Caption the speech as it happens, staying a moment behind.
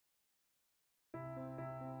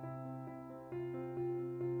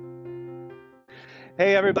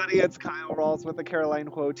Hey everybody, it's Kyle Rawls with the Caroline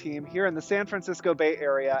Ho team here in the San Francisco Bay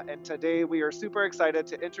Area, and today we are super excited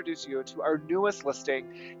to introduce you to our newest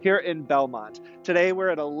listing here in Belmont. Today we're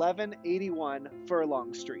at 1181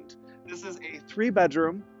 Furlong Street. This is a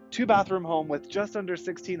 3-bedroom, 2-bathroom home with just under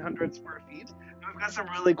 1,600 square feet. And we've got some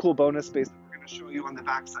really cool bonus space that we're going to show you on the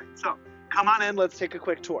backside. So come on in, let's take a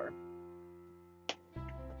quick tour.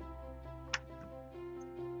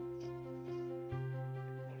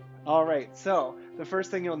 All right, so the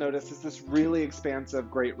first thing you'll notice is this really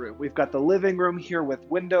expansive great room. We've got the living room here with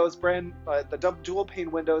windows, the dual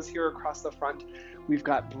pane windows here across the front. We've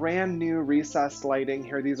got brand new recessed lighting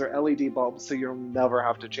here. These are LED bulbs, so you'll never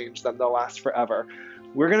have to change them. They'll last forever.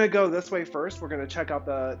 We're gonna go this way first. We're gonna check out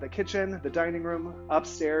the kitchen, the dining room,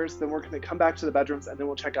 upstairs. Then we're gonna come back to the bedrooms, and then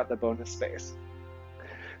we'll check out the bonus space.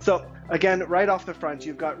 So again, right off the front,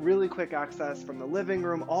 you've got really quick access from the living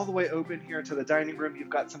room all the way open here to the dining room. You've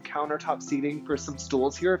got some countertop seating for some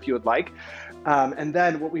stools here if you would like. And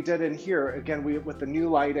then what we did in here, again, with the new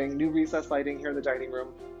lighting, new recessed lighting here in the dining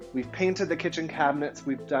room, we've painted the kitchen cabinets.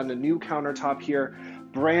 We've done a new countertop here,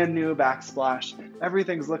 brand new backsplash.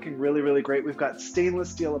 Everything's looking really, really great. We've got stainless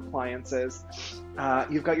steel appliances.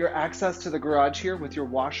 You've got your access to the garage here with your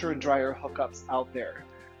washer and dryer hookups out there.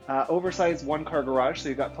 Oversized 1-car garage, so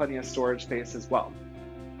you've got plenty of storage space as well.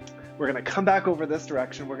 We're going to come back over this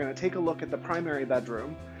direction. We're going to take a look at the primary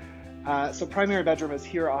bedroom. So primary bedroom is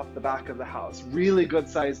here off the back of the house. Really good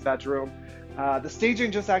sized bedroom. The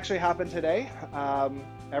staging just actually happened today.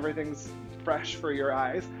 Everything's fresh for your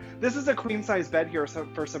eyes. This is a queen size bed here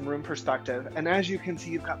for some room perspective. And as you can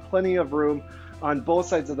see, you've got plenty of room on both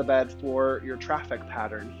sides of the bed for your traffic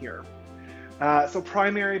pattern here. So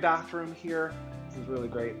primary bathroom here. This is really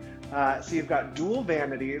great. So you've got dual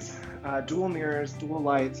vanities, dual mirrors, dual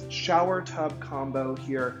lights, shower tub combo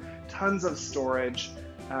here, tons of storage.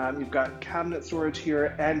 You've got cabinet storage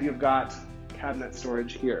here, and you've got cabinet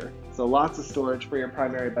storage here. So lots of storage for your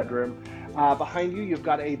primary bedroom. Behind you, you've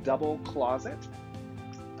got a double closet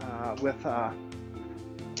with, show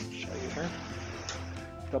you here,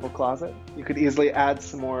 double closet. You could easily add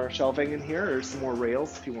some more shelving in here or some more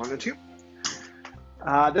rails if you wanted to.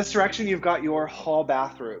 This direction, you've got your hall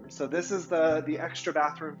bathroom. So this is the extra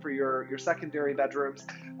bathroom for your secondary bedrooms.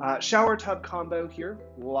 Shower tub combo here,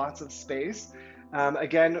 lots of space.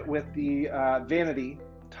 Again, with the vanity,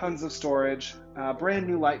 tons of storage, brand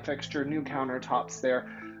new light fixture, new countertops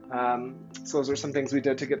there. So those are some things we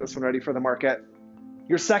did to get this one ready for the market.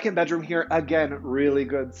 Your second bedroom here, again, really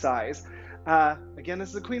good size. Again, this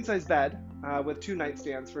is a queen size bed with 2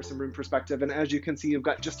 nightstands for some room perspective. And as you can see, you've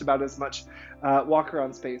got just about as much walk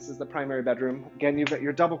around space as the primary bedroom. Again, you've got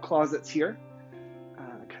your double closets here,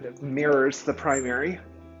 kind of mirrors the primary.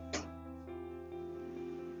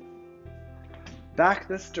 Back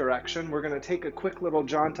this direction, we're going to take a quick little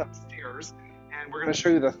jaunt upstairs, and we're going to show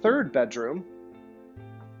you the third bedroom.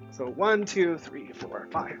 So 1, 2, 3, 4,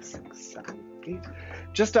 5, 6, 7, 8.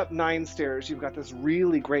 Just up 9 stairs, you've got this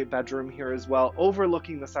really great bedroom here as well,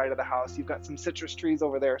 overlooking the side of the house. You've got some citrus trees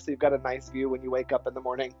over there, so you've got a nice view when you wake up in the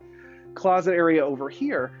morning. Closet area over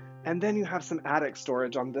here, and then you have some attic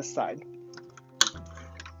storage on this side.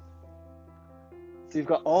 So you've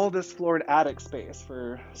got all this floored attic space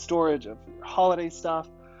for storage of your holiday stuff.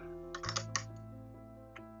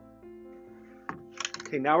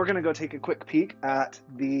 Okay, now we're going to go take a quick peek at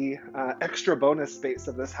the extra bonus space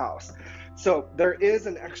of this house. So there is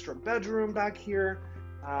an extra bedroom back here,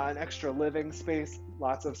 an extra living space,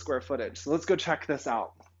 lots of square footage. So let's go check this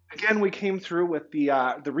out. Again, we came through with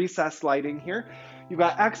the recessed lighting here. You've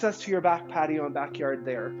got access to your back patio and backyard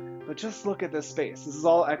there, but just look at this space. This is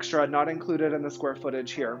all extra, not included in the square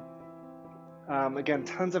footage here. Again,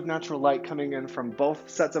 tons of natural light coming in from both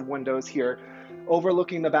sets of windows here.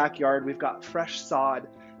 Overlooking the backyard, we've got fresh sod,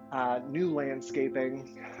 new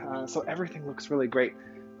landscaping, so everything looks really great.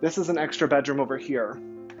 This is an extra bedroom over here.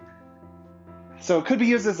 So it could be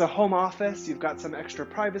used as a home office. You've got some extra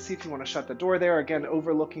privacy if you want to shut the door there, again,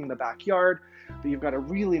 overlooking the backyard. But you've got a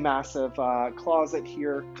really massive closet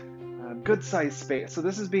here, good sized space. So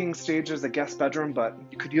this is being staged as a guest bedroom, but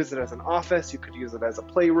you could use it as an office. You could use it as a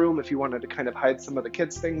playroom if you wanted to kind of hide some of the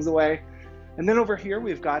kids' things away. And then over here,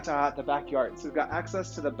 we've got the backyard. So we've got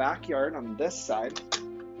access to the backyard on this side.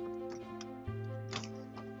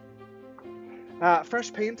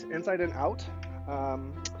 Fresh paint inside and out.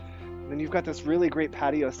 Then you've got this really great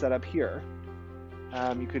patio set up here.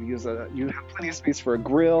 You could use you have plenty of space for a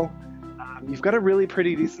grill. You've got a really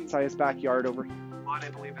pretty decent sized backyard over here. I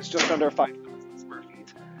believe it's just under 5,000 square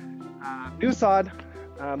feet. New sod.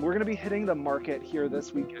 We're going to be hitting the market here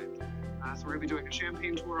this weekend. So we're going to be doing a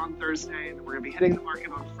champagne tour on Thursday, and then we're going to be hitting the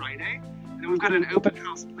market on Friday. And then we've got an open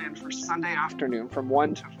house planned for Sunday afternoon from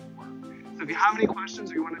 1 to 4. So if you have any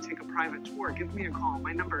questions or you want to take a private tour, give me a call.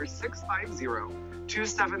 My number is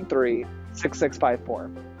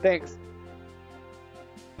 650-273-6654. Thanks.